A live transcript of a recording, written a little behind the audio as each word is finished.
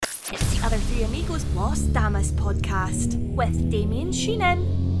another Three Amigos Las Damas podcast with Damien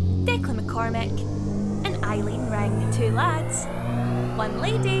Sheenan, Declan McCormick, and Eileen Ring, two lads, one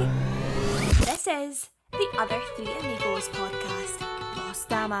lady. This is the Other Three Amigos podcast, Las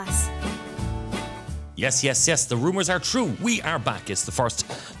Damas. Yes, the rumours are true. We are back. It's the first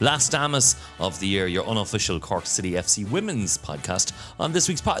Las Damas of the year, your unofficial Cork City FC women's podcast. On this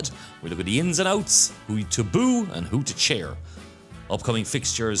week's pod, we look at the ins and outs, who to boo and who to cheer. Upcoming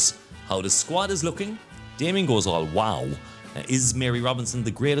fixtures, how the squad is looking. Damien goes all wow. Is Mary Robinson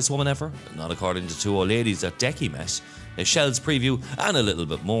the greatest woman ever? Not according to two old ladies that Decky met. A Shels preview and a little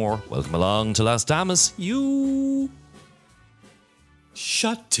bit more. Welcome along to Las Damas. You...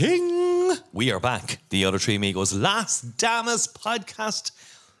 Shutting. We are back. The Other Three Amigos Las Damas podcast.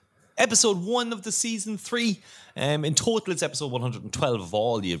 Episode 1 of the season 3. In total, it's episode 112 of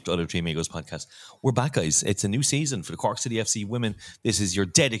all the Other Three Amigos podcast. We're back, guys. It's a new season for the Cork City FC women. This is your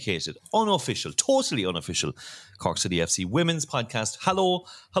dedicated, unofficial, totally unofficial Cork City FC women's podcast. Hello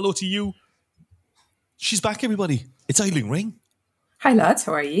to you. She's back, everybody. It's Eileen Ring. Hi, lads.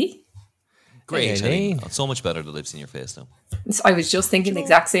 How are ye? Great. Hey. So much better that I've seen your face now. I was just thinking the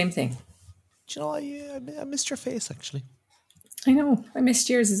exact same thing. Do you know, I missed your face, actually. I know. I missed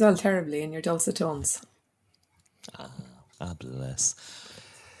yours as well, terribly, in your dulcet tones. Bless.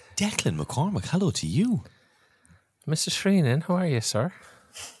 Declan McCormick, hello to you. Mr. Shreenan, how are you, sir?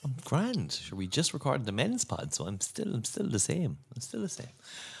 I'm grand. Sure, we just recorded the men's pod, so I'm still the same.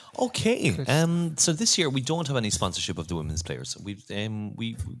 Okay. So this year we don't have any sponsorship of the women's players. We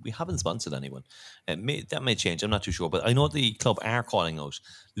haven't sponsored anyone. That may change. I'm not too sure, but I know the club are calling out,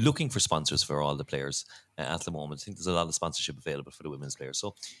 looking for sponsors for all the players at the moment. I think there's a lot of sponsorship available for the women's players.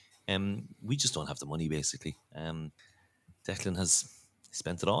 So we just don't have the money, basically. Declan has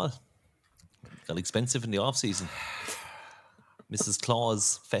spent it all. Got expensive in the off season. Mrs.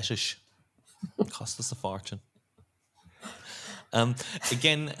 Claus fetish cost us a fortune. We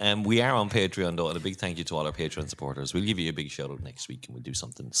are on Patreon, though, and a big thank you to all our Patreon supporters. We'll give you a big shout out next week and we'll do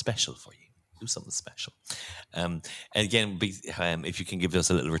something special for you. And again, if you can give us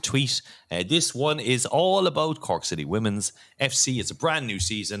a little retweet. This one is all about Cork City Women's FC. It's a brand new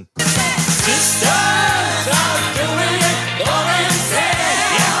season. Sisters are doing it for themselves.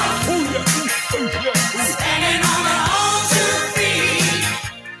 Standing on their own 2 feet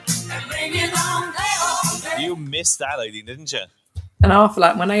and bringing on their own. You missed that, Eileen, didn't you? An awful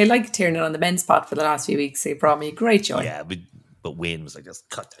lot. When I liked hearing it on the men's pod for the last few weeks, it brought me great joy. Yeah, but Wayne was like, just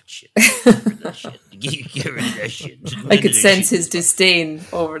cut that shit. Get rid of that shit. I could sense his disdain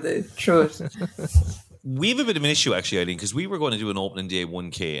through it. We have a bit of an issue, actually, Eileen, because we were going to do an opening day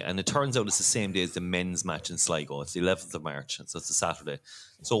 1K, and it turns out it's the same day as the men's match in Sligo. It's the 11th of March, so it's a Saturday.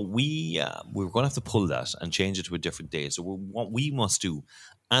 So we're going to have to pull that and change it to a different day. So what we must do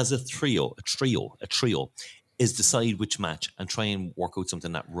as a trio, is decide which match and try and work out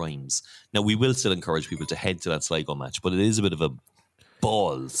something that rhymes. Now, we will still encourage people to head to that Sligo match, but it is a bit of a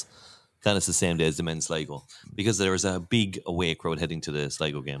balls that it's the same day as the men's Sligo, because there is a big away crowd heading to the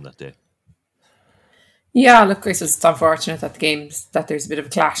Sligo game that day. Yeah, look, I suppose it's unfortunate that there's a bit of a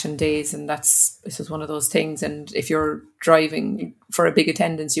clash in days, and this is one of those things. And if you're driving for a big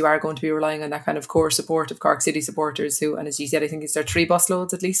attendance, you are going to be relying on that kind of core support of Cork City supporters who, and as you said, I think it's there 3 bus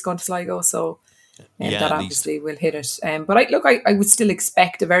loads at least going to Sligo, so that obviously will hit it. But I would still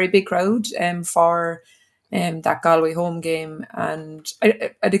expect a very big crowd for that Galway home game, and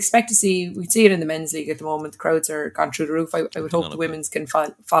I'd expect to see, we'd see it in the men's league at the moment. The crowds are gone through the roof. I would hope the women's can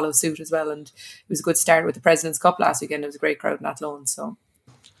follow suit as well, and it was a good start with the President's Cup last weekend. It was a great crowd in Athlone. So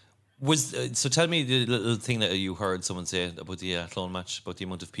tell me the little thing that you heard someone say about the Athlone match, about the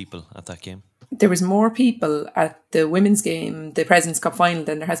amount of people at that game. There was more people at the women's game, the President's Cup final,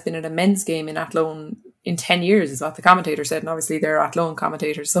 than there has been at a men's game in Athlone in 10 years, is what the commentator said. And obviously they're Athlone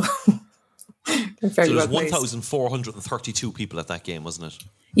commentators, so they're fairly well placed. 1,432 people at that game, wasn't it?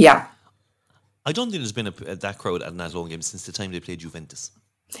 Yeah. I don't think there's been that crowd at an Athlone game since the time they played Juventus.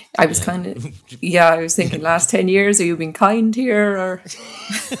 I was I was thinking, last 10 years, are you being kind here? Or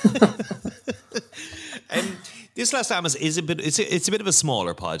This Las Damas is a bit of a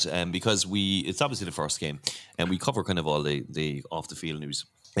smaller pod because it's obviously the first game, and we cover kind of all the off the field news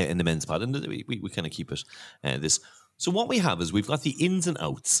in the men's pod, and we kind of keep it this. So what we have is we've got the ins and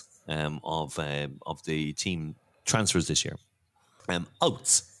outs of the team transfers this year.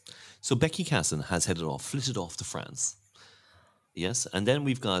 Outs. So Becky Casson has flitted off to France. Yes, and then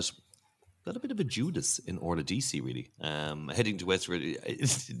we've got a bit of a Judas in Orla DC, really. Heading to Wexford.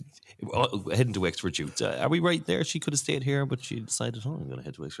 Youth. Are we right there? She could have stayed here, but she decided, I'm going to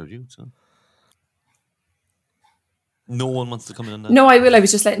head to Wexford Youth. So. No one wants to come in on that? No, I will. I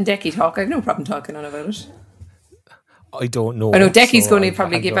was just letting Decky talk. I have no problem talking on about it. I don't know. I know Decky's going to I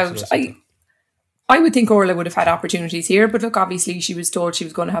probably hand give over out. to the I would think Orla would have had opportunities here, but look, obviously she was told she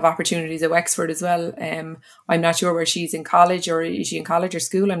was going to have opportunities at Wexford as well. I'm not sure where she's in college, or is she in college or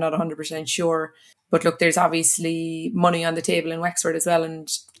school? I'm not 100% sure. But look, there's obviously money on the table in Wexford as well,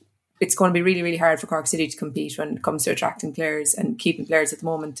 and it's going to be really, really hard for Cork City to compete when it comes to attracting players and keeping players at the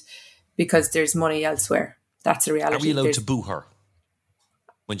moment, because there's money elsewhere. That's the reality. Are we allowed to boo her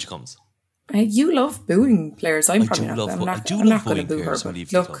when she comes? You love booing players. I'm probably not. I'm not going to boo her.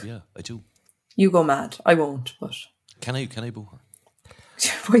 But look, yeah, I do. You go mad. I won't. But can I boo her?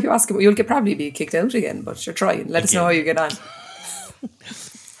 What are you asking? You'll probably be kicked out again. But you're trying. Let us know how you get on.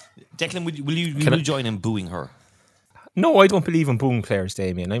 Declan, will you join in booing her? No, I don't believe in booing players,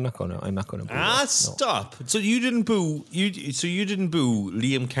 Damien. I'm not gonna boo her. No. Stop. So you didn't boo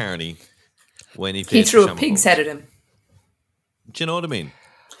Liam Carney when he played. He threw a pig's head at him. Do you know what I mean?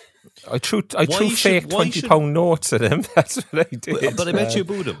 I threw fake £20 notes at him. That's what I did. But I bet you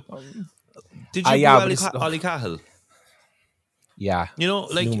booed him. Did you boo Ali Cahill? Yeah. You know,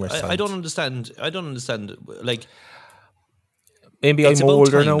 like I don't understand. Like, maybe I'm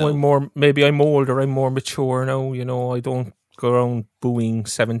older now. I'm more mature now. You know, I don't go around booing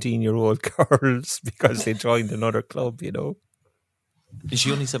 17-year-old girls because they joined another club. You know. Is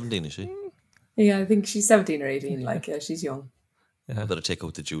she only 17? Is she? Yeah, I think she's 17 or 18. Like, yeah, she's young. I better take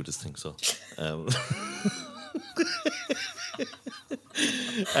out the Judas thing. So,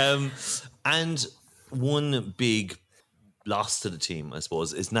 and one big loss to the team, I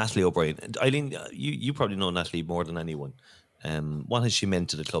suppose, is Natalie O'Brien. And Eileen, you probably know Natalie more than anyone. What has she meant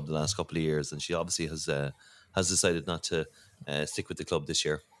to the club the last couple of years? And she obviously has decided not to stick with the club this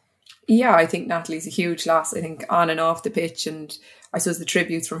year. Yeah, I think Natalie's a huge loss. I think on and off the pitch, and I suppose the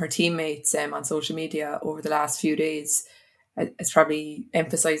tributes from her teammates on social media over the last few days has probably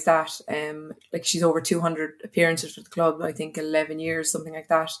emphasised that. Like, she's over 200 appearances for the club, I think 11 years, something like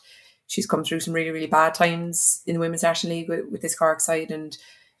that. She's come through some really, really bad times in the Women's National League with this Cork side, and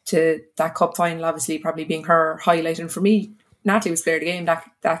to that cup final obviously probably being her highlight. And for me, Natalie was player of the game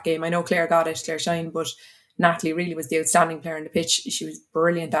that game. I know Claire got it, Claire Shine, but Natalie really was the outstanding player on the pitch. She was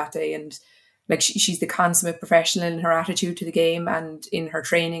brilliant that day, and like she's the consummate professional in her attitude to the game and in her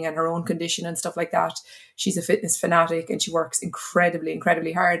training and her own condition and stuff like that. She's a fitness fanatic and she works incredibly,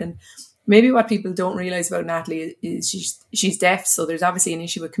 incredibly hard. And maybe what people don't realise about Natalie is she's deaf, so there's obviously an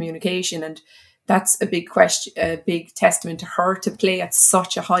issue with communication, and that's a big question, a big testament to her to play at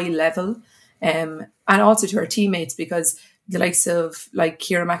such a high level, and also to her teammates, because the likes of like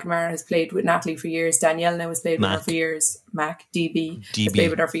Ciara McNamara has played with Natalie for years. Danielle now has played with her for years. DB has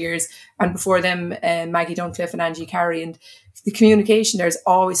played with her for years. And before them, Maggie Duncliffe and Angie Carey. And the communication there is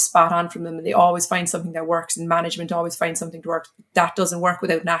always spot on from them, and they always find something that works, and management always finds something to work. That doesn't work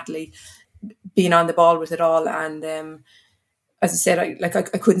without Natalie being on the ball with it all. And as I said,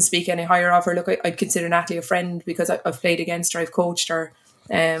 I couldn't speak any higher of her. Look, I'd consider Natalie a friend because I've played against her, I've coached her,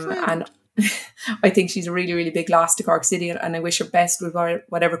 and I think she's a really, really big loss to Cork City, and I wish her best with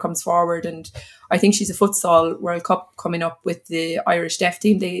whatever comes forward. And I think she's a futsal World Cup coming up with the Irish Deaf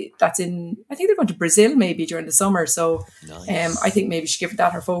team. I think they're going to Brazil maybe during the summer. So nice. I think maybe she give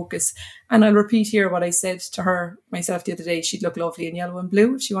that her focus. And I'll repeat here what I said to her myself the other day. She'd look lovely in yellow and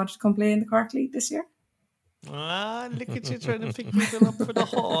blue if she wanted to come play in the Cork League this year. Look at you trying to pick people up for the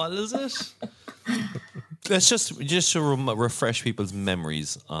hall, is it? Let's just to refresh people's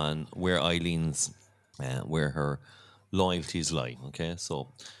memories on where Eileen's, where her loyalties lie. Okay,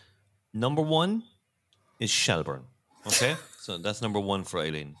 so number one is Shelbourne. Okay, so that's number one for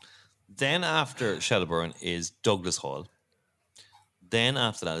Eileen. Then after Shelbourne is Douglas Hall. Then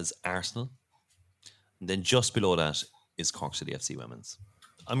after that is Arsenal. And then just below that is Cork City FC Women's.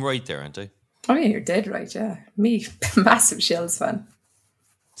 I'm right there, aren't I? Oh yeah, you're dead right. Yeah, me, massive Shels fan.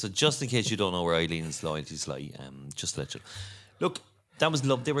 So just in case you don't know where Eileen's loyalties lie, just to let you look, that was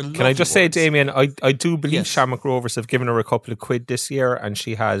love. They were. Can I just say, words. Damien? I do believe Shamrock Rovers have given her a couple of quid this year, and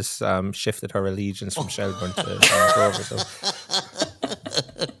she has shifted her allegiance from Shelbourne to Shamrock Rovers.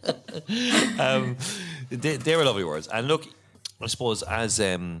 They were lovely words, and look, I suppose as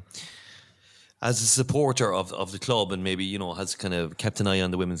a supporter of the club, and maybe has kind of kept an eye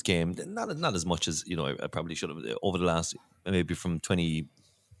on the women's game, not as much as I probably should have over the last maybe from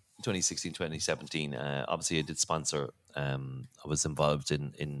 2016, 2017. Obviously, I did sponsor. I was involved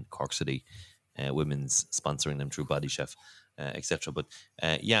in Cork City women's, sponsoring them through Body Chef, etc. But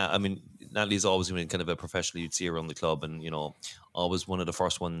I mean, Natalie's always been kind of a professional you'd see around the club, and always one of the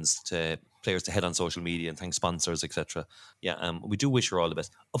first ones to players to head on social media and thank sponsors, etc. Yeah, we do wish her all the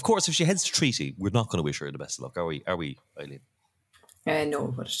best. Of course, if she heads to treaty, we're not going to wish her the best of luck, are we, Eileen? No,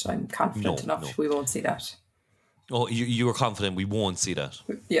 but I'm confident enough we won't see that. Oh, you were confident we won't see that?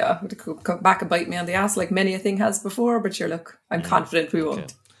 Yeah, it could come back and bite me on the ass like many a thing has before, but sure, look, I'm confident we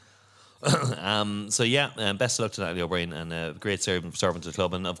won't. So best of luck to Natalie O'Brien, and a great servant to the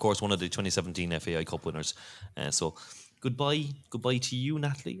club, and of course one of the 2017 FAI Cup winners. So goodbye to you,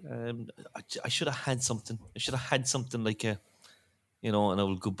 Natalie. I should have had something. I should have had something like a, an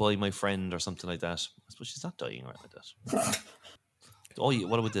old goodbye my friend or something like that. I suppose she's not dying right like that.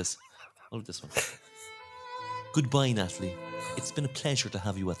 What about this? What about this one? Goodbye, Natalie. It's been a pleasure to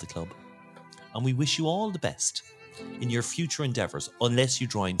have you at the club, and we wish you all the best in your future endeavours, unless you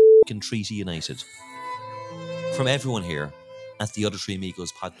join f***ing Treaty United. From everyone here at the Other Three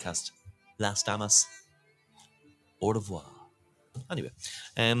Amigos podcast, Las Damas, au revoir. Anyway,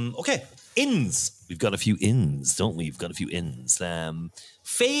 okay, ins. We've got a few ins, don't we? We've got a few ins.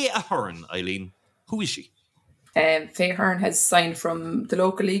 Faye Ahern, Eileen, who is she? Faye Ahern has signed from the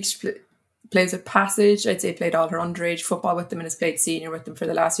local league. She plays with Passage. I'd say played all her underage football with them and has played senior with them for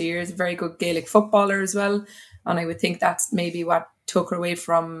the last few years. A very good Gaelic footballer as well. And I would think that's maybe what took her away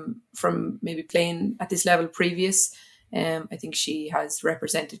from maybe playing at this level previous. I think she has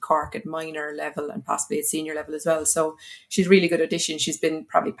represented Cork at minor level and possibly at senior level as well. So she's a really good addition. She's been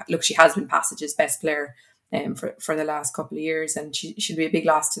she has been Passage's best player for the last couple of years, and she'll be a big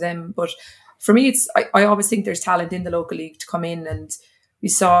loss to them. But for me, I always think there's talent in the local league to come in, and we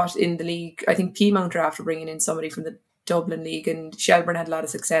saw it in the league. I think Peamount are after bringing in somebody from the Dublin League, and Shelburne had a lot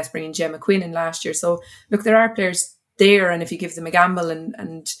of success bringing Gemma Quinn in last year. So look, there are players there, and if you give them a gamble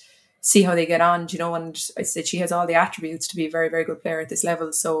and see how they get on, and I said she has all the attributes to be a very, very good player at this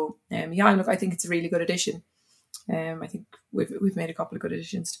level. So look, I think it's a really good addition. I think we've made a couple of good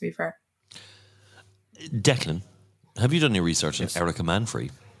additions, to be fair. Declan, have you done any research on Erica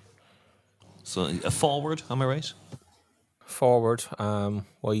Manfrey? So a forward, am I right? Forward,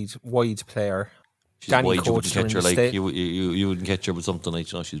 wide player. She's Danny wide. You wouldn't catch her like you wouldn't catch her with something like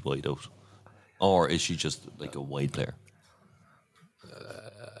she's wide out, or is she just like a wide player?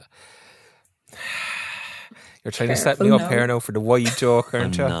 You're trying to set me up here now for the wide joke,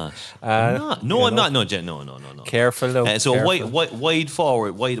 aren't you? I'm not. No, I'm not. No, Jen. No. Careful, though. So careful. Wide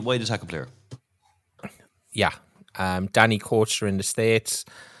forward, wide attacking player. Yeah. Danny coached her in the States.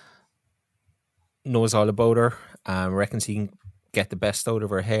 Knows all about her. Reckons he can get the best out of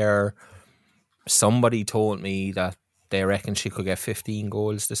her hair. Somebody told me that they reckon she could get 15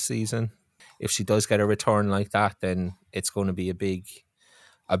 goals this season. If she does get a return like that, then it's going to be a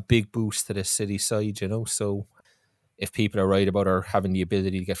big boost to the city side, So if people are right about her having the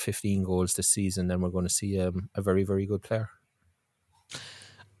ability to get 15 goals this season, then we're going to see a very, very good player.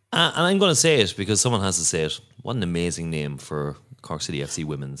 And I'm going to say it because someone has to say it. What an amazing name for Cork City FC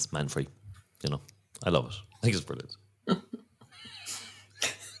Women's Manfrey. I love it. I think it's brilliant.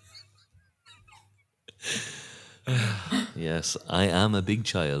 Yes, I am a big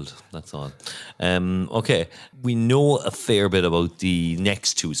child. That's all. Okay, we know a fair bit about the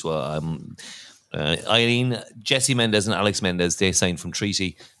next two. So, Eileen, Jessie Mendes and Alex Mendes, they signed from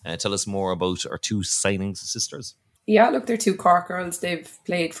Treaty. Tell us more about our two signings, sisters. Yeah, look, they're two Cork girls. They've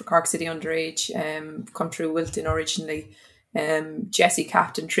played for Cork City underage, come through Wilton originally. Jessie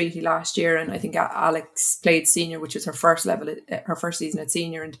captained Treaty last year, and I think Alex played senior, which was her first season at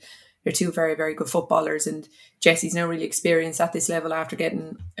senior, and they're two very, very good footballers, and Jessie's now really experienced at this level after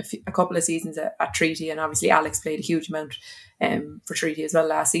getting a couple of seasons at Treaty, and obviously Alex played a huge amount for Treaty as well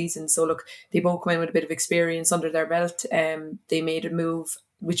last season. So look, they both come in with a bit of experience under their belt. They made a move,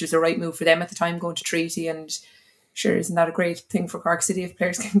 which was the right move for them at the time, going to Treaty, and sure, isn't that a great thing for Cork City if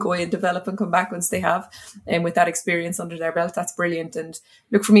players can go in, develop and come back once they have, and with that experience under their belt? That's brilliant. And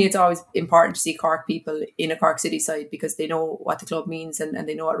look, for me, it's always important to see Cork people in a Cork City side, because they know what the club means and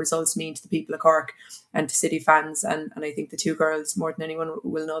they know what results mean to the people of Cork and to City fans, and I think the two girls more than anyone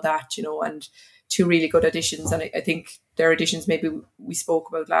will know that, and two really good additions. And I think their additions maybe we spoke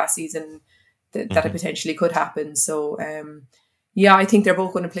about last season that it potentially could happen. So I think they're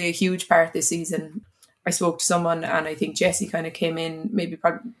both going to play a huge part this season. I spoke to someone, and I think Jessie kind of came in maybe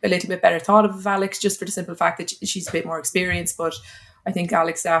probably a little bit better thought of Alex, just for the simple fact that she's a bit more experienced. But I think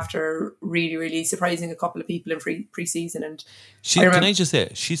Alex, after really, really surprising a couple of people in pre-season, and can I just say,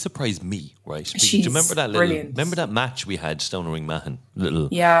 she surprised me, right? Do you remember that brilliant. Remember that match we had down in Ringmahon,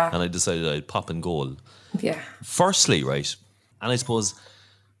 and I decided I'd pop and goal. Yeah. Firstly, right, and I suppose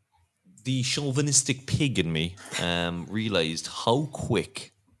the chauvinistic pig in me realised how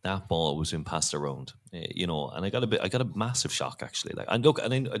quick that ball was being passed around, you know, and I got a massive shock actually. Like, and look,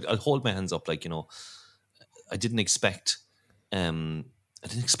 and I'll hold my hands up, like, you know, I didn't expect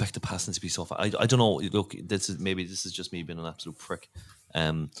the passing to be so far. I don't know. Look, this is just me being an absolute prick.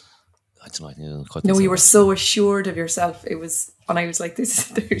 I don't know. No, you were so assured of yourself. It was, and I was like,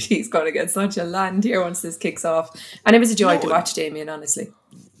 he's going to get such a land here once this kicks off. And it was a joy to watch, Damien, honestly.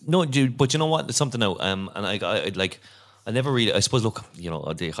 No, dude, but you know what? There's something out. And I like, I never really, I suppose, look, you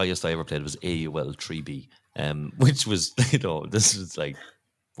know, the highest I ever played was AUL 3B, which was, you know, this was like,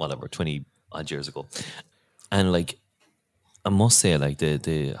 whatever, 20 odd years ago. And like, I must say, like,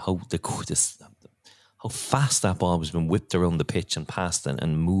 how fast that ball was being whipped around the pitch and passed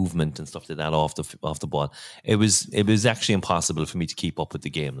and movement and stuff like that off the ball. It was actually impossible for me to keep up with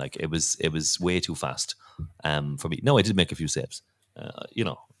the game. Like, it was way too fast for me. No, I did make a few saves. You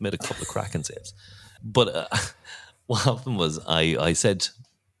know, made a couple of cracking saves. But what happened was I said,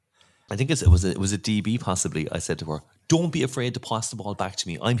 I think it was a DB possibly. I said to her, "Don't be afraid to pass the ball back to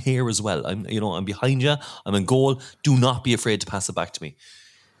me. I'm here as well. I'm behind you. I'm in goal. Do not be afraid to pass it back to me."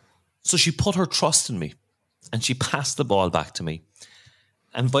 So she put her trust in me, and she passed the ball back to me.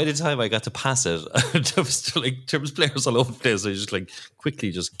 And by the time I got to pass it, there was players all over the place. I just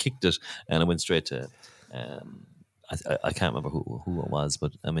quickly just kicked it, and I went straight to. I can't remember who it was,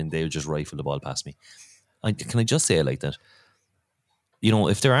 but I mean they just rifled the ball past me. Can I just say it like that? You know,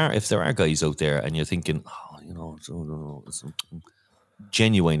 if there are guys out there and you're thinking, oh, you know,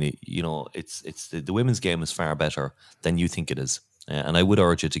 genuinely, you know, it's the women's game is far better than you think it is, and I would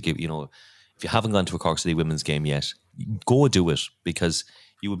urge you to give, you know, if you haven't gone to a Cork City women's game yet, go do it, because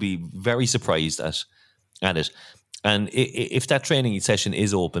you would be very surprised at it. And if that training session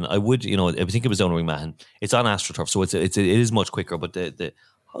is open, I would, you know, I think it was down in Ringmahon. It's on AstroTurf, so it is much quicker. But the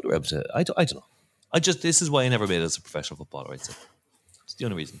how do I able to? I don't know. This is why I never made it as a professional footballer. Right, so it's the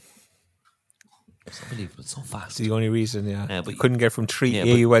only reason. It's unbelievable. It's so fast. It's the only reason, yeah. But you couldn't get from AUL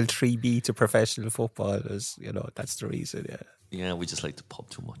 3B to professional football. Is, you know, that's the reason, yeah. Yeah, we just like to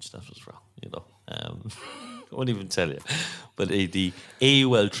pub too much. That was wrong, you know. I won't even tell you. But the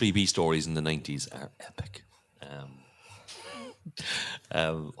AUL 3B stories in the 90s are epic.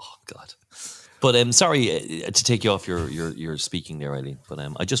 Oh God! But sorry to take you off your speaking there, Eileen. But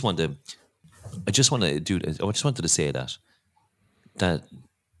I just wanted to say that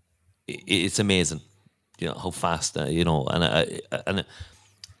it's amazing, you know, how fast you know, and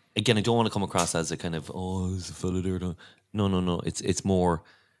again, I don't want to come across as a kind of there's a fella there. No. It's more.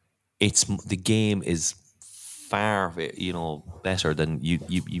 It's the game is far, you know, better than you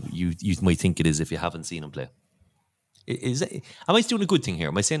might think it is if you haven't seen him play. Am I doing a good thing here?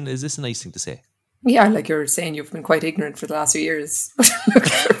 Am I saying, is this a nice thing to say? Yeah, like you're saying, you've been quite ignorant for the last few years.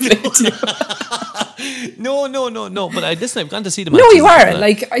 No. But listen, I've gone to see them. No, you are.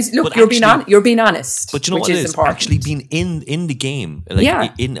 Like, you're being honest. But you know what it is? Important. Actually being in the game. Like,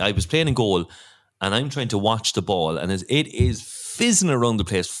 yeah. I was playing in goal, and I'm trying to watch the ball, and it is fizzing around the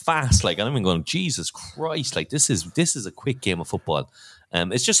place fast. Like, and I'm going, Jesus Christ! Like, this is a quick game of football.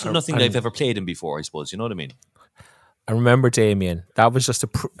 It's just nothing that I've ever played in before, I suppose. You know what I mean? I remember, Damien, that was just a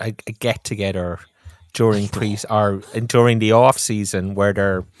get together during during the off season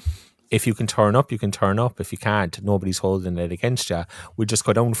where if you can turn up, you can turn up. If you can't, nobody's holding it against you. We just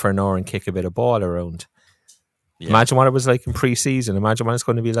go down for an hour and kick a bit of ball around. Yeah. Imagine what it was like in pre-season. Imagine what it's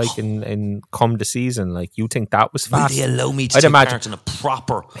going to be like in come the season. Like, you think that was fast? Will they allow me to take part in a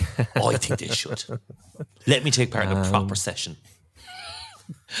proper? I think they should. Let me take part in a proper session.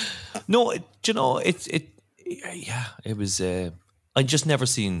 No, you know, it was. I've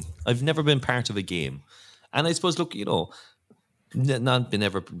never been part of a game, and I suppose, look, you know, not been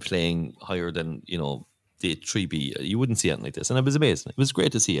ever playing higher than, you know, the 3B. You wouldn't see anything like this, and it was amazing. It was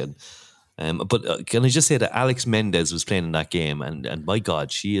great to see it. But can I just say that Alex Mendez was playing in that game, and my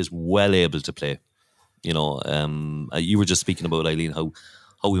God, she is well able to play. You know, you were just speaking about, Eileen, how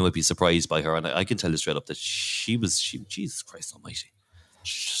we might be surprised by her, and I can tell you straight up that she Jesus Christ Almighty,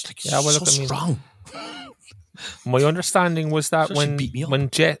 she's just like strong. My understanding was that when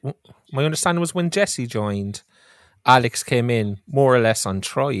Jessie joined, Alex came in more or less on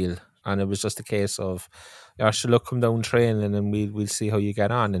trial, and it was just a case of, she'll come down training and we'll see how you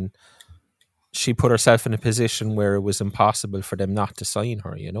get on. And she put herself in a position where it was impossible for them not to sign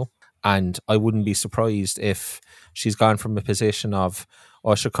her, you know. And I wouldn't be surprised if she's gone from a position of,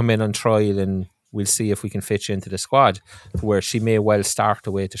 she'll come in on trial and we'll see if we can fit you into the squad, to where she may well start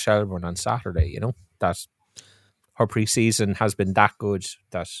away to Shelbourne on Saturday, you know. That her pre-season has been that good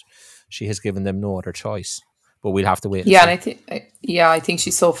that she has given them no other choice. But we'll have to wait. Yeah, and I think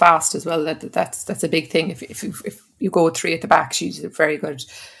she's so fast as well that's a big thing. If you go 3 at the back. She's a very good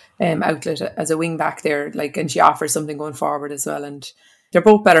outlet as a wing back there, and she offers something going forward as well. And they're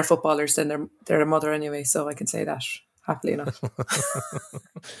both better footballers than their mother anyway, so I can say that happily enough.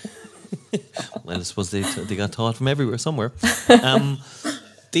 Well, I suppose they got taught from everywhere somewhere.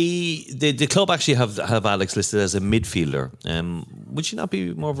 The club actually have Alex listed as a midfielder. Would she not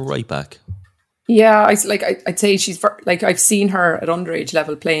be more of a right back? Yeah, I'd say she's I've seen her at underage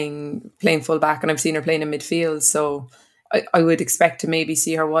level playing full back, and I've seen her playing in midfield. So I would expect to maybe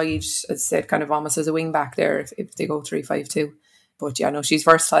see her wide, as I said, kind of almost as a wing back there if they go 3-5-2. But yeah, no, she's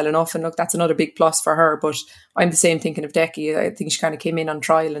versatile enough, and look, that's another big plus for her. But I'm the same thinking of Decky. I think she kind of came in on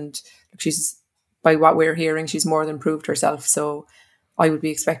trial, and she's, by what we're hearing, she's more than proved herself. So I would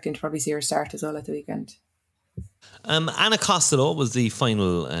be expecting to probably see her start as well at the weekend. Anna Costello was the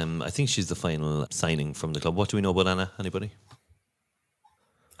final. I think she's the final signing from the club. What do we know about Anna? Anybody?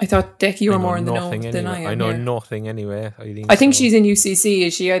 I thought, Decky, you were more in the know than I am. I know nothing anyway. I think she's in UCC.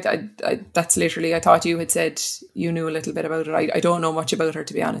 Is she? That's literally, I thought you had said you knew a little bit about her. I don't know much about her,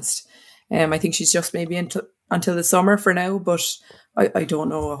 to be honest. I think she's just maybe until the summer for now, but I don't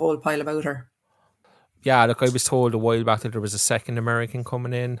know a whole pile about her. Yeah, look, I was told a while back that there was a second American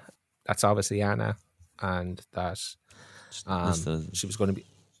coming in. That's obviously Anna, and that she was going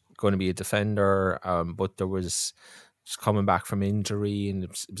to be a defender, but there was just coming back from injury, and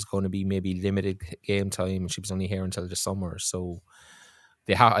it was going to be maybe limited game time, and she was only here until the summer. So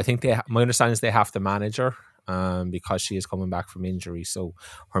my understanding is they have to manage her because she is coming back from injury, so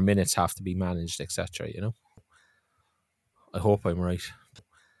her minutes have to be managed, etc. I hope I'm right.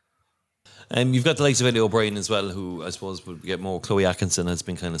 You've got the likes of Ellie O'Brien as well, who I suppose will get more. Chloe Atkinson has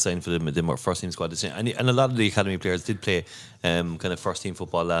been kind of signed for the first team squad, and a lot of the academy players did play kind of first team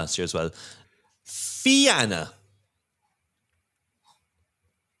football last year as well. Fianna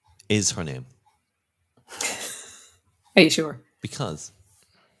is her name. Are you sure? Because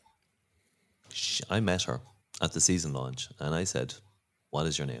I met her at the season launch, and I said, "What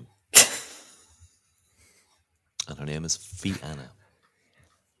is your name?" And her name is Fianna.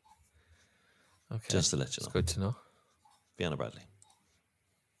 Okay. Just to let you know. It's good to know. Fianna Bradley.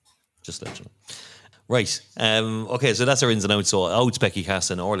 Just to let you know. Right. Okay, so that's our ins and outs. So outs, Becky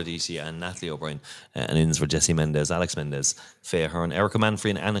Casson, Orla DC, and Natalie O'Brien. And ins for Jessie Mendez, Alex Mendez, Faye Hearn, Erica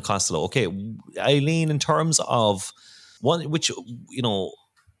Manfrey, and Anna Costello. Okay, Eileen, in terms of what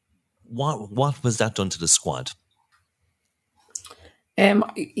was that done to the squad?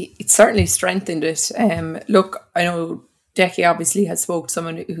 It certainly strengthened it. Look, I know Decky obviously has spoke to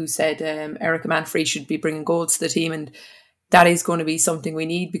someone who said Erica Manfrey should be bringing goals to the team, and that is going to be something we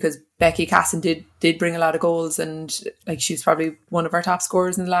need, because Becky Casson did bring a lot of goals, and she's probably one of our top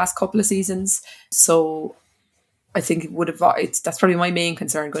scorers in the last couple of seasons. So I think that's probably my main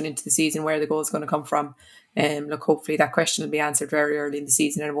concern going into the season, where the goal is going to come from. Look, hopefully that question will be answered very early in the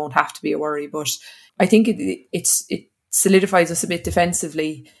season, and it won't have to be a worry. But I think it solidifies us a bit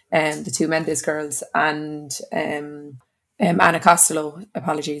defensively, the two Mendes girls and Anna Costello,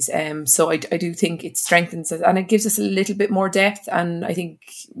 apologies. So I do think it strengthens us, and it gives us a little bit more depth. And I think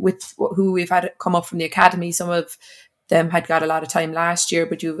with who we've had come up from the academy, some of them had got a lot of time last year,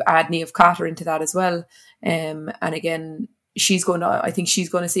 but you add Niamh Cotter into that as well. And again, I think she's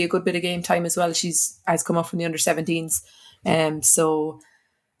going to see a good bit of game time as well. Has come up from the under-17s. So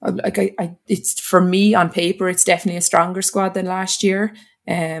it's, for me on paper, it's definitely a stronger squad than last year.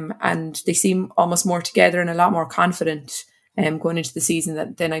 And they seem almost more together and a lot more confident going into the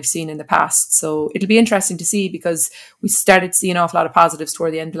season than I've seen in the past. So it'll be interesting to see, because we started seeing an awful lot of positives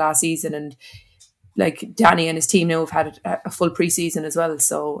toward the end of last season, and Danny and his team now have had a full pre-season as well.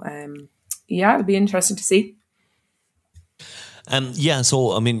 So it'll be interesting to see.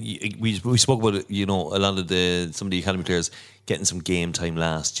 So I mean, we spoke about it, a lot of some of the academy players getting some game time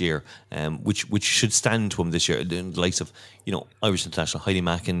last year, which should stand to them this year. The likes of Irish international Heidi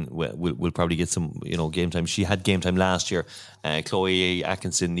Mackin will probably get some game time. She had game time last year. Chloe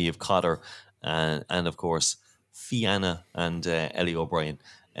Atkinson, Niamh Cotter, and of course Fianna and Ellie O'Brien,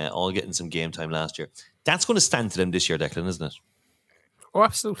 all getting some game time last year. That's going to stand to them this year, Declan, isn't it? Oh,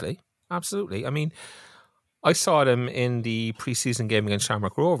 absolutely. I mean, I saw them in the pre-season game against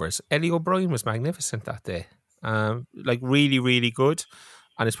Shamrock Rovers. Ellie O'Brien was magnificent that day. Really, really good.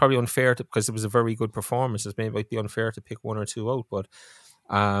 And it's probably unfair because it was a very good performance. It might be unfair to pick one or two out, but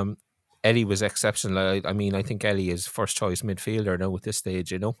Ellie was exceptional. I mean, I think Ellie is first choice midfielder now at this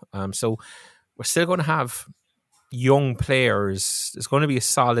stage, So we're still going to have young players. There's going to be a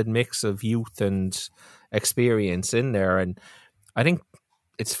solid mix of youth and experience in there. And I think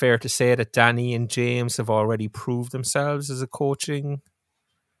it's fair to say that Danny and James have already proved themselves as a coaching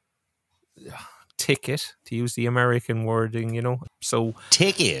ticket, to use the American wording, you know. So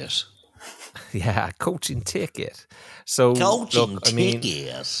ticket. Yeah, coaching ticket. So coaching look,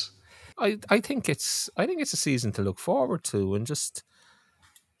 ticket. I think it's a season to look forward to, and just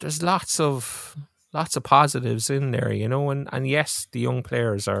there's lots of positives in there, you know, and yes, the young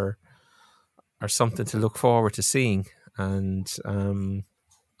players are something to look forward to seeing. And I'm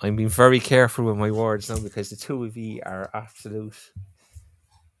being very careful with my words now because the two of you are absolute.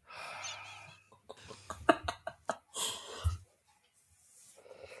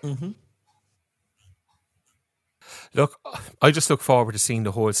 Mm-hmm. Look, I just look forward to seeing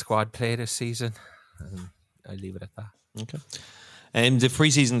the whole squad play this season. I'll leave it at that. Okay. The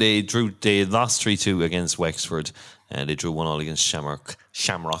pre-season they lost 3-2 against Wexford, and they drew 1-1 against Shamrock.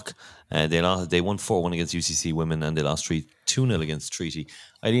 They won 4-1 against UCC Women, and they lost 2-0 against Treaty.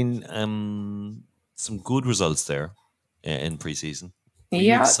 I mean, some good results there in pre-season. Are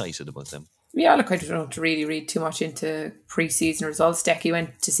you excited about them? Yeah, look, I don't know to really read too much into pre-season results. Decky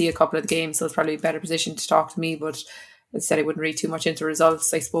went to see a couple of the games, so it's probably a better position to talk to me, but I said I wouldn't read too much into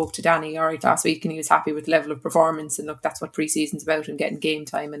results. I spoke to Danny last week, and he was happy with the level of performance, and look, that's what pre-season's about, and getting game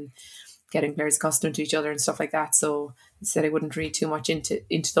time and getting players accustomed to each other and stuff like that. So I said I wouldn't read too much into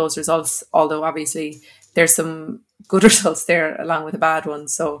those results, although obviously there's some good results there along with the bad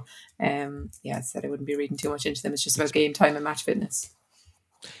ones. So I said I wouldn't be reading too much into them. It's just about game time and match fitness.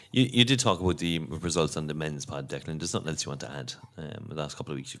 You did talk about the results on the men's pod, Declan. There's nothing else you want to add? The last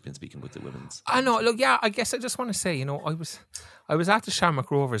couple of weeks you've been speaking about the women's. I know. Look, yeah, I guess I just want to say, you know, I was at the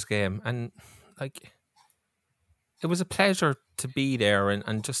Shamrock Rovers game, and like it was a pleasure to be there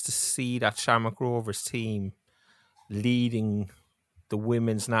and just to see that Shamrock Rovers team leading the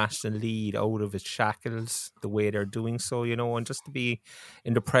women's national league out of its shackles the way they're doing so, you know, and just to be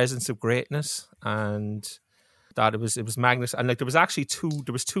in the presence of greatness. And that it was Magnus, and like there was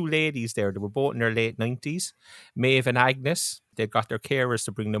two ladies there. They were both in their late 90s, Maeve and Agnes. They got their carers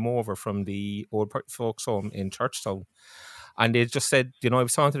to bring them over from the old folks home in Churchtown, and they just said, you know, I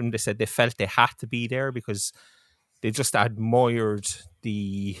was talking to them. They said they felt they had to be there because they just admired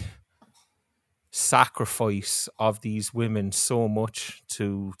the sacrifice of these women so much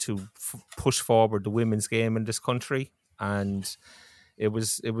to push forward the women's game in this country, and it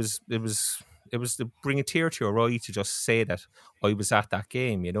was to bring a tear to your eye to just say that I was at that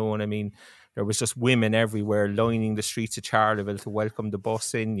game, you know. And I mean, there was just women everywhere lining the streets of Charleville to welcome the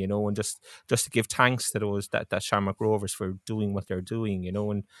bus in, you know, and just to give thanks to those that Shamrock Rovers for doing what they're doing, you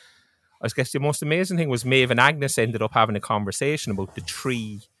know. And I guess the most amazing thing was Maeve and Agnes ended up having a conversation about the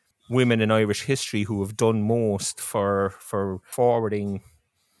three women in Irish history who have done most for forwarding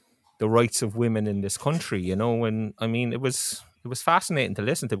the rights of women in this country, you know. And I mean, it was fascinating to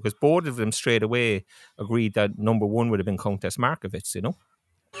listen to because both of them straight away agreed that number one would have been Countess Markovits, you know.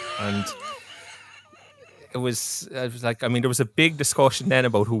 And it was like, I mean, there was a big discussion then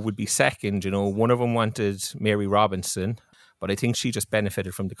about who would be second, you know. One of them wanted Mary Robinson, but I think she just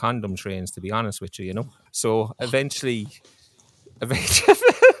benefited from the condom trains, to be honest with you, you know. So eventually they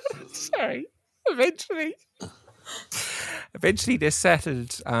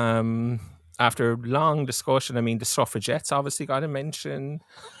settled after long discussion. I mean, the suffragettes obviously got a mention,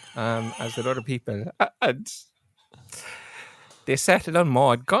 as did other people, and they settled on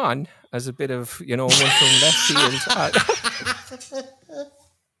Maud Gonne as a bit of, you know, one from left field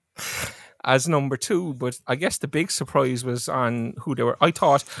as number two. But I guess the big surprise was on who they were. I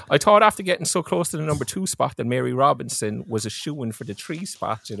thought after getting so close to the number two spot that Mary Robinson was a shoo-in for the 3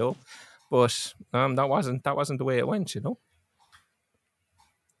 spot, you know. But that wasn't the way it went, you know.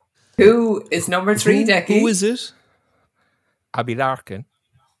 Who is number 3, Decky? Who is it? Abby Larkin.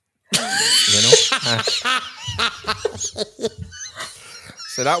 You know?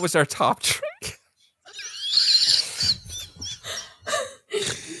 So that was our top 3.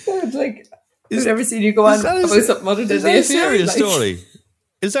 It's like, I've never seen you go on about something other than this. Is that a serious story?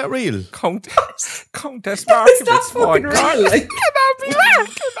 Is that real? Countess Markovits. It's not fucking real. Like, Abby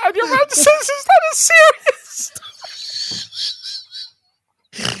Larkin. And your man says, is that a serious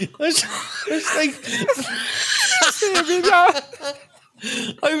It's like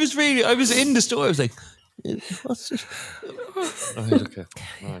I was in the store. I was like, what's this? All right, okay.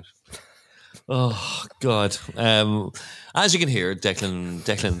 All right. Oh God! As you can hear,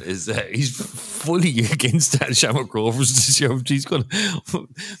 Declan is he's fully against that Shamrock Rovers this year. He's going.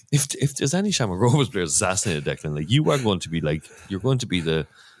 If there's any Shamrock Rovers players assassinated, Declan, like you're going to be the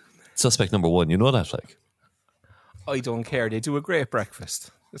suspect number 1. You know that, like. I don't care. They do a great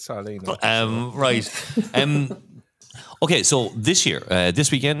breakfast. That's all I know. Right. Okay, so this year,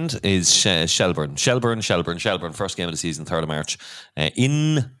 this weekend is Shelburne. First game of the season, 3rd of March,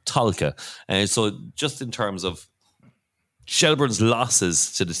 in Talca. So just in terms of Shelburne's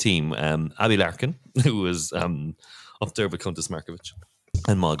losses to the team, Abby Larkin, who was up there with Countess Markovic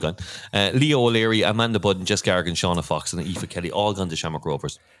and Maud Leo O'Leary, Amanda Budd, and Jess Gargan, Shauna Fox, and Aoife Kelly, all gone to Shamrock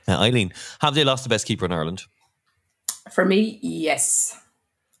Rovers. Eileen, have they lost the best keeper in Ireland? For me, yes.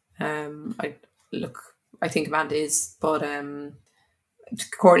 I think Amanda is, but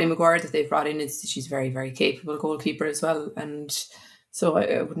Courtney Maguire that they've brought in, she's very, very capable goalkeeper as well, and so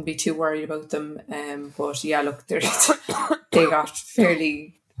I wouldn't be too worried about them. But yeah, look, they got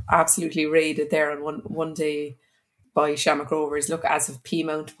fairly absolutely raided there on one day by Shamrock Rovers. Look, as of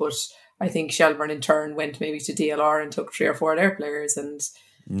Peamount, but I think Shelburne in turn went maybe to DLR and took 3 or 4 of their players, and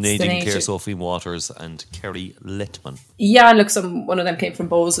Nadine Clare, Sophie Waters, and Kerry Littman. Yeah, and look, one of them came from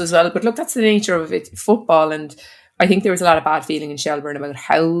Bowes as well. But look, that's the nature of it, football. And I think there was a lot of bad feeling in Shelburne about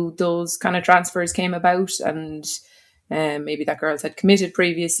how those kind of transfers came about. And maybe that girls had committed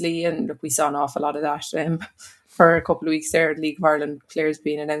previously. And look, we saw an awful lot of that for a couple of weeks there. League of Ireland players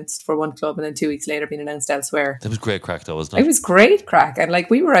being announced for one club and then 2 weeks later being announced elsewhere. It was great crack though, wasn't it? It was great crack. And like,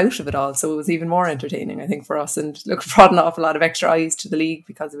 we were out of it all. So it was even more entertaining, I think, for us. And look, brought an awful lot of extra eyes to the league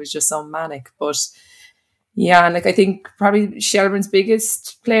because it was just so manic. But yeah, and like, I think probably Shelburne's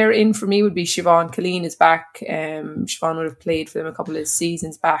biggest player in for me would be Siobhan Colleen is back. Siobhan would have played for them a couple of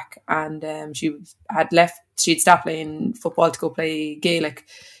seasons back, and she'd stopped playing football to go play Gaelic.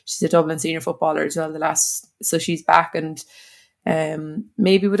 She's a Dublin senior footballer as well, so she's back, and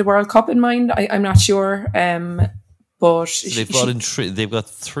maybe with the World Cup in mind, I'm not sure. But so they've brought in they've got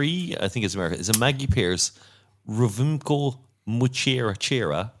 3, I think it's America. Is it Maggie Pearce, Ravimko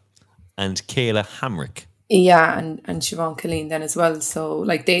Muchira, and Kayla Hamrick? Yeah, and Siobhan Colleen then as well. So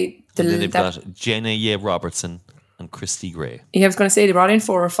like they've got Jenna Robertson and Christy Gray. Yeah, I was going to say they brought in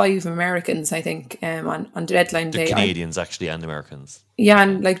 4 or 5 Americans, I think, on deadline day. Canadians actually and Americans. Yeah,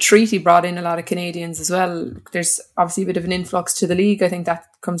 and like Treaty brought in a lot of Canadians as well. There's obviously a bit of an influx to the league. I think that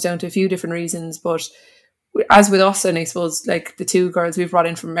comes down to a few different reasons, but as with us, and I suppose like the 2 girls we've brought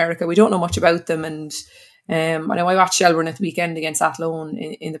in from America, we don't know much about them. And I know I watched Shelburne at the weekend against Athlone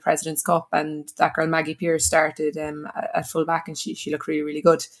in the President's Cup, and that girl Maggie Pearce started at full back, and she looked really, really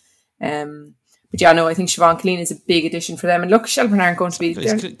good. But yeah, no, I think Siobhan Colleen is a big addition for them. And look, Shelburne aren't going to be...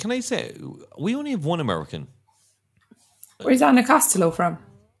 Can I say, we only have 1 American. Where's Anna Costello from?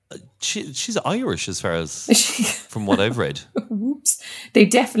 She's Irish as far as... from what I've read. Whoops. They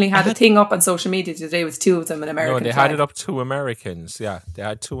definitely had a thing up on social media today with 2 of them in American. No, they had it up 2 Americans. Yeah, they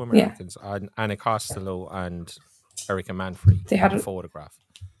had 2 Americans. Yeah. Anna Costello and Erica Manfrey. They had a photograph.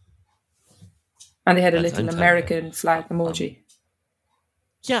 And they had a little American flag emoji.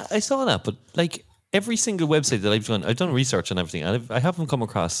 Yeah, I saw that, but like every single website that I've done research and everything, and I haven't come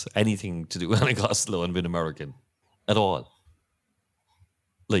across anything to do with Anna Costello and being American at all.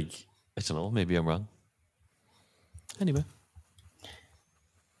 Like, I don't know, maybe I'm wrong. Anyway.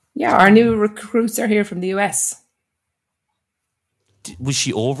 Yeah, our new recruits are here from the US. Was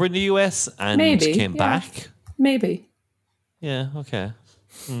she over in the US and came back? Maybe. Yeah, okay.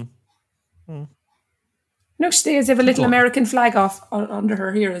 No, she does have a little American flag off under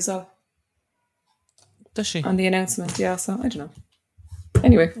her here as well. Does she? On the announcement, yeah, so I don't know.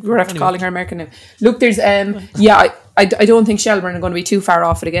 Anyway, we're after calling her American now. Look, there's I don't think Shelburne are going to be too far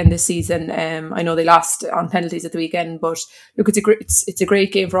off it again this season. I know they lost on penalties at the weekend, but look, it's a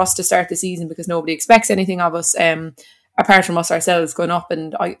great game for us to start the season because nobody expects anything of us. Apart from us ourselves going up,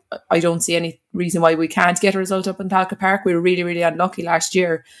 and I don't see any reason why we can't get a result up in Talca Park. We were really, really unlucky last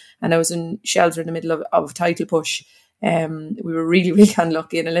year, and I was in Shels in the middle of a title push. We were really, really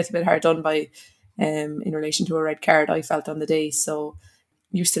unlucky and a little bit hard done by in relation to a red card I felt on the day. So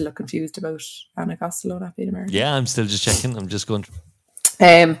you still look confused about Anna Costello not being American. Yeah, I'm still just checking. I'm just going.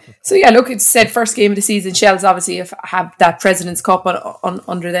 So yeah, look, it's said first game of the season. Shels obviously have that President's Cup on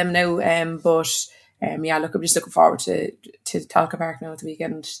under them now, but. Yeah, look, I'm just looking forward to Talca Park now at the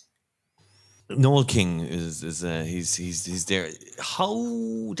weekend. Noel King is he's there. How,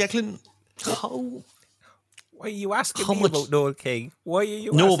 Declan? How? Why are you asking me about Noel King? Why are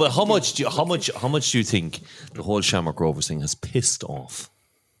you? No, but how much do you think the whole Shamrock Rovers thing has pissed off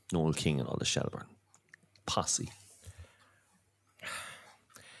Noel King and all the Shelburne posse?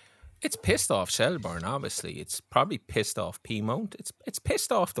 It's pissed off Shelburne, obviously. It's probably pissed off Peamount. It's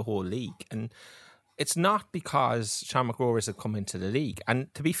pissed off the whole league, and. It's not because Shamrock Rovers have come into the league.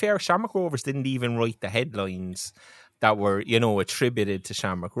 And to be fair, Shamrock Rovers didn't even write the headlines that were, attributed to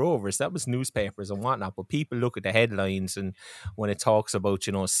Shamrock Rovers. That was newspapers and whatnot. But people look at the headlines and when it talks about,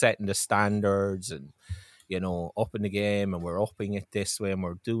 setting the standards and, up in the game and we're upping it this way and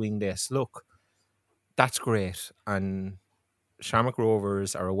we're doing this. Look, that's great. And Shamrock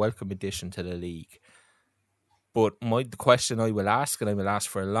Rovers are a welcome addition to the league. But the question I will ask, and I will ask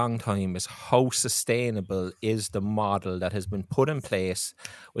for a long time, is how sustainable is the model that has been put in place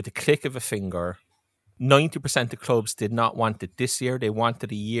with the click of a finger? 90% of clubs did not want it this year. They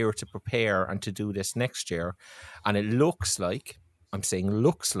wanted a year to prepare and to do this next year. And it looks like, I'm saying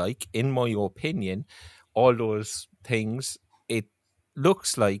looks like, in my opinion, all those things, it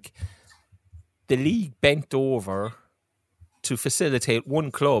looks like the league bent over to facilitate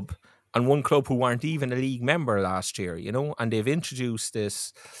one club, and one club who weren't even a league member last year, and they've introduced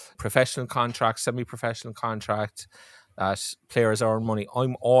this professional contract, semi-professional contract, that players earn money.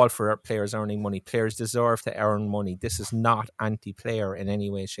 I'm all for players earning money. Players deserve to earn money. This is not anti-player in any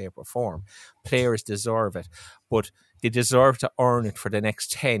way, shape or form. Players deserve it, but they deserve to earn it for the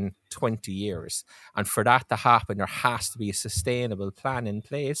next 10, 20 years. And for that to happen, there has to be a sustainable plan in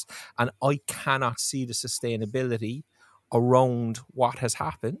place. And I cannot see the sustainability around what has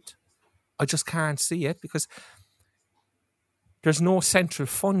happened. I just can't see it because there's no central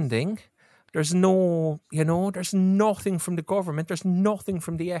funding. There's no, there's nothing from the government. There's nothing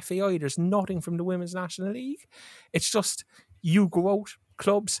from the FAI. There's nothing from the Women's National League. It's just you go out,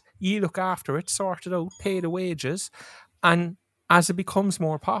 clubs, you look after it, sort it out, pay the wages. And as it becomes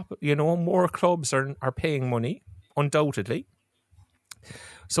more popular, more clubs are paying money, undoubtedly.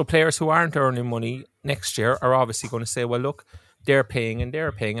 So players who aren't earning money next year are obviously going to say, well, look, they're paying. And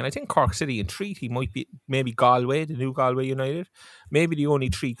I think Cork City and Treaty might be, maybe Galway, the new Galway United, maybe the only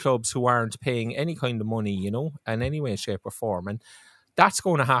three clubs who aren't paying any kind of money, in any way, shape or form. And that's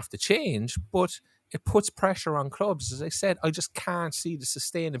going to have to change, but it puts pressure on clubs. As I said, I just can't see the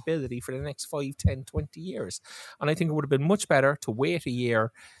sustainability for the next 5, 10, 20 years. And I think it would have been much better to wait a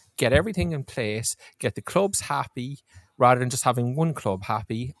year, get everything in place, get the clubs happy, rather than just having one club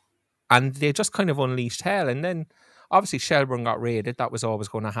happy. And they just kind of unleashed hell. And then obviously Shelburne got raided. That was always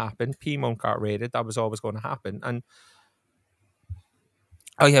going to happen. Peamount got raided. That was always going to happen. And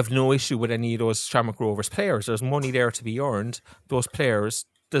I have no issue with any of those Shamrock Rovers players. There's money there to be earned. Those players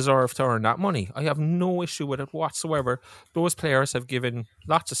deserve to earn that money. I have no issue with it whatsoever. Those players have given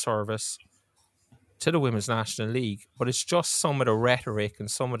lots of service to the Women's National League, but it's just some of the rhetoric and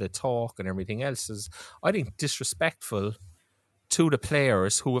some of the talk and everything else is, I think, disrespectful to the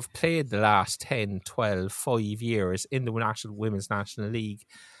players who have played the last 10, 12, 5 years in the Women's National League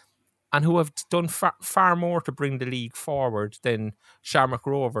and who have done far more to bring the league forward than Shamrock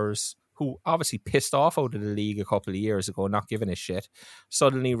Rovers, who obviously pissed off out of the league a couple of years ago, not giving a shit,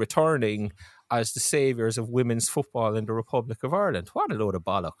 suddenly returning as the saviours of women's football in the Republic of Ireland. What a load of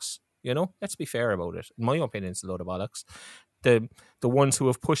bollocks. Let's be fair about it. In my opinion, it's a load of bollocks. The ones who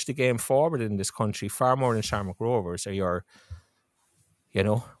have pushed the game forward in this country far more than Shamrock Rovers are your...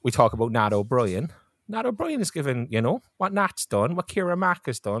 we talk about Nat O'Brien. Nat O'Brien has given, what Nat's done, what Ciara Mack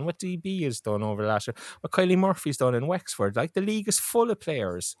has done, what DB has done over the last year, what Kylie Murphy's done in Wexford. Like, the league is full of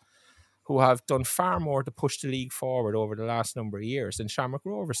players who have done far more to push the league forward over the last number of years than Shamrock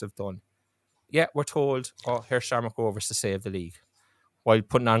Rovers have done. Yeah, we're told, here's Shamrock Rovers to save the league, while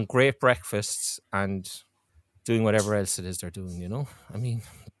putting on great breakfasts and doing whatever else it is they're doing, I mean,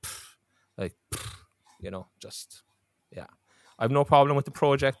 just, yeah. I have no problem with the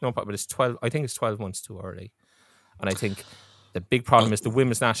project, but it's 12. I think it's 12 months too early. And I think the big problem is the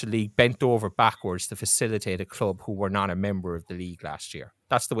Women's National League bent over backwards to facilitate a club who were not a member of the league last year.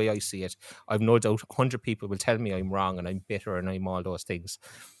 That's the way I see it. I've no doubt 100 people will tell me I'm wrong and I'm bitter and I'm all those things.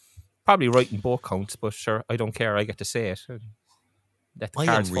 Probably right in both counts, but sure, I don't care. I get to say it. Let the I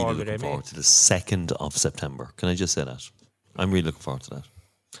cards am fall really where they looking may. forward to the 2nd of September. Can I just say that? I'm really looking forward to that.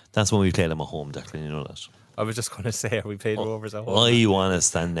 That's when we play them at home, Declan, you know that. I was just going to say, we played Rovers at home. I want to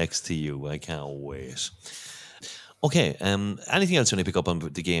stand next to you. I can't wait. Okay, anything else you want to pick up on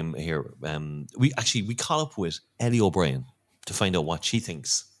the game here? We caught up with Ellie O'Brien to find out what she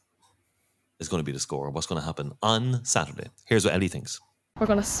thinks is going to be the score, what's going to happen on Saturday. Here's what Ellie thinks. We're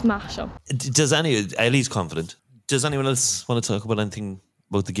going to smash them. Ellie's confident. Does anyone else want to talk about anything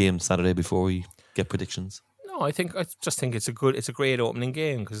about the game Saturday before we get predictions? No, I just think it's a great opening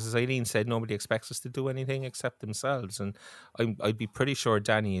game because, as Eileen said, nobody expects us to do anything except themselves, and I'd be pretty sure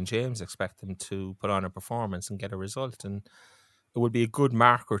Danny and James expect them to put on a performance and get a result, and it would be a good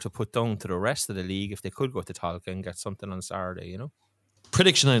marker to put down to the rest of the league if they could go to Talca and get something on Saturday.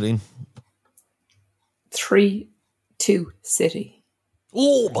 Prediction, Eileen. 3-2 City.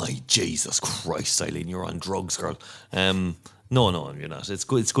 Oh my Jesus Christ, Eileen, you're on drugs, girl. No, you're not. It's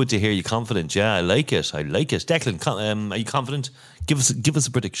good to hear you confident. Yeah, I like it. Declan, are you confident? Give us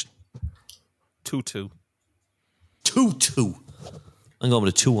a prediction. 2-2. 2-2. I'm going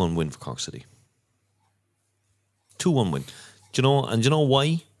with a 2-1 win for Cork City. 2-1 win. Do you know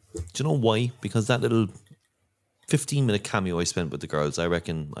why? Do you know why? Because that little 15-minute cameo I spent with the girls, I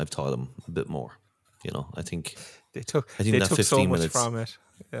reckon I've taught them a bit more. You know, I think they took that 15 so much minutes from it.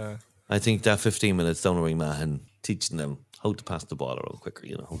 Yeah, I think that 15 minutes down the ring, man, teaching them how to pass the ball around quicker.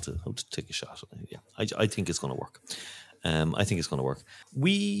 You know, how to take a shot. Yeah, I think it's going to work. I think it's going to work.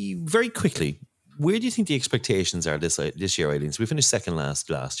 We very quickly. Where do you think the expectations are this year, Eileen? So we finished second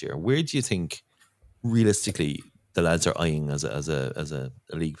last year. Where do you think realistically the lads are eyeing as a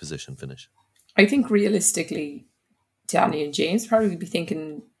league position finish? I think realistically, Danny and James probably be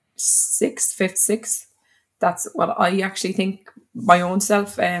thinking 6th, 5th, 6th. That's what I actually think my own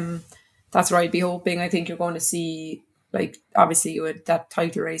self. That's where I'd be hoping. I think you're going to see, like, obviously with that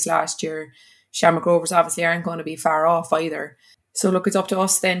title race last year, Shamrock Rovers obviously aren't going to be far off either. So look, it's up to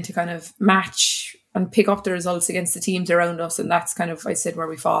us then to kind of match and pick up the results against the teams around us, and that's kind of, I said, where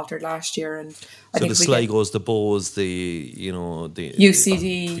we faltered last year. And I think the Sligos, the Bows, the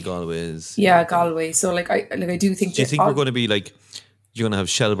UCD, the Galways, Galway. So like I do think. Do you think we're going to be like you're going to have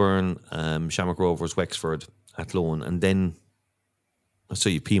Shelburne, Shamrock Rovers, Wexford, Athlone, and then so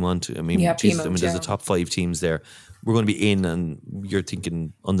you Piedmont. I mean, Piedmont, there's the top 5 teams there. We're going to be in, and you're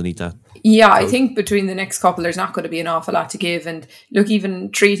thinking underneath that. Yeah, I think between the next couple, there's not going to be an awful lot to give. And look, even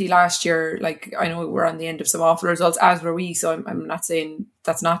Treaty last year, like I know we're on the end of some awful results, as were we. So I'm not saying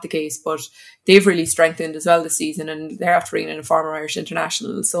that's not the case, but they've really strengthened as well this season, and they're after bringing in a former Irish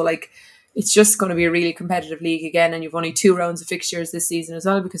international. So like, it's just going to be a really competitive league again. And you've only 2 rounds of fixtures this season as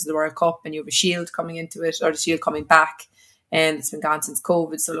well because of the World Cup, and you have a Shield coming into it, or the Shield coming back, and it's been gone since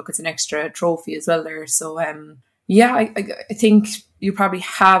COVID. So look, it's an extra trophy as well there. So yeah, I think you probably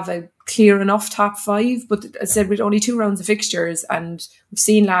have a clear enough top 5, but as I said, with only 2 rounds of fixtures, and we've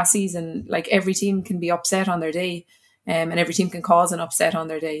seen last season, like every team can be upset on their day, and every team can cause an upset on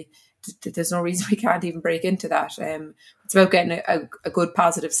their day. There's no reason we can't even break into that. It's about getting a good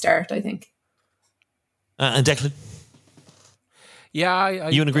positive start, I think. And Declan? Yeah,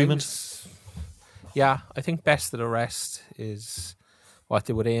 you in agreement? I think best of the rest is what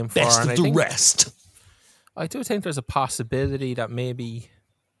they would aim for. Best of the rest. I do think there's a possibility that maybe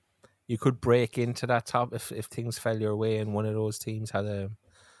you could break into that top if things fell your way and one of those teams had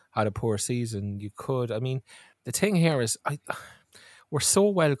a poor season. You could. I mean, the thing here is we're so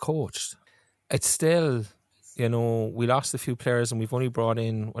well coached. It's still, we lost a few players and we've only brought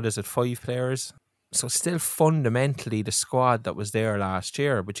in, 5 players? So still fundamentally the squad that was there last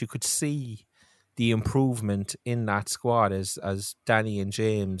year, but you could see the improvement in that squad as Danny and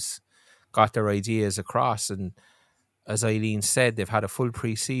James got their ideas across, and as Eileen said, they've had a full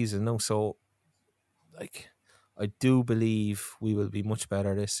pre-season now, so like I do believe we will be much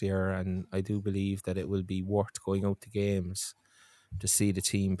better this year, and I do believe that it will be worth going out to games to see the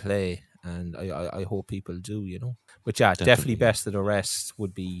team play, and I hope people do, But yeah, definitely best of the rest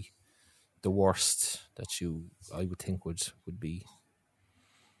would be the worst that I would think would be.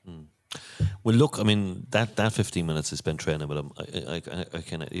 Well, look, I mean that 15 minutes I spent training with them, I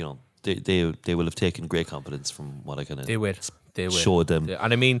kind of, they will have taken great confidence from what I kind of they will showed them,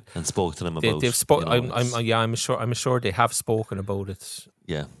 and I mean, and spoke to them about. They've spoken. I'm sure they have spoken about it.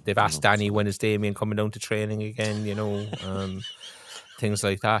 Yeah, they've asked Danny when is Damien coming down to training again. Things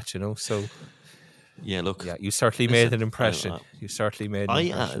like that. So. Yeah, look. Yeah, you certainly made an impression. I'm a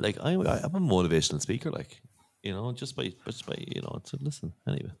motivational speaker, just by to listen.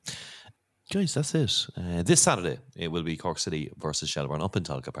 Anyway, guys, that's it. This Saturday it will be Cork City versus Shelburne up in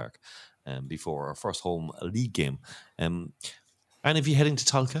Tolka Park, before our first home league game. And if you're heading to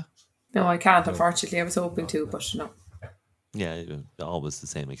Tolka? No, I can't. Unfortunately, I was hoping to, but no. Yeah, always the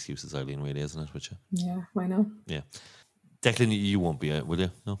same excuses, Eileen, really, isn't it? With you? Yeah, I know. Yeah. Declan, you won't be out, will you?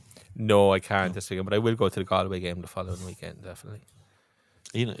 No, I can't this weekend, but I will go to the Galway game the following weekend, definitely.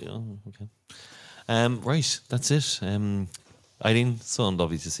 Okay. Right, that's it. Eileen, so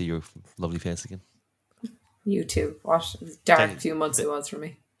lovely to see your lovely face again. You too. What a dark few months it was for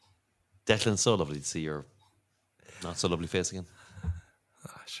me. Declan, so lovely to see your not so lovely face again.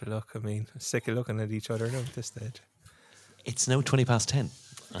 Sure, look, I mean, sick of looking at each other now at this stage. It's now 10:20.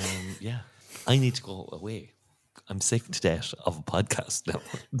 Yeah, I need to go away. I'm sick to death of a podcast now.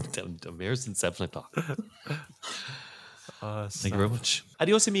 I'm here since 7 o'clock. Thank you very much.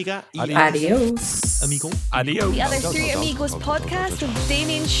 Adios, amiga. Adios. Amigo. Adios. The other 3 Amigos podcast with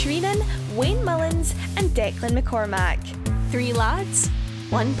Damien Shreenan, Wayne Mullins and Declan McCormack. 3 lads,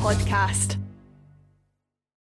 1 podcast.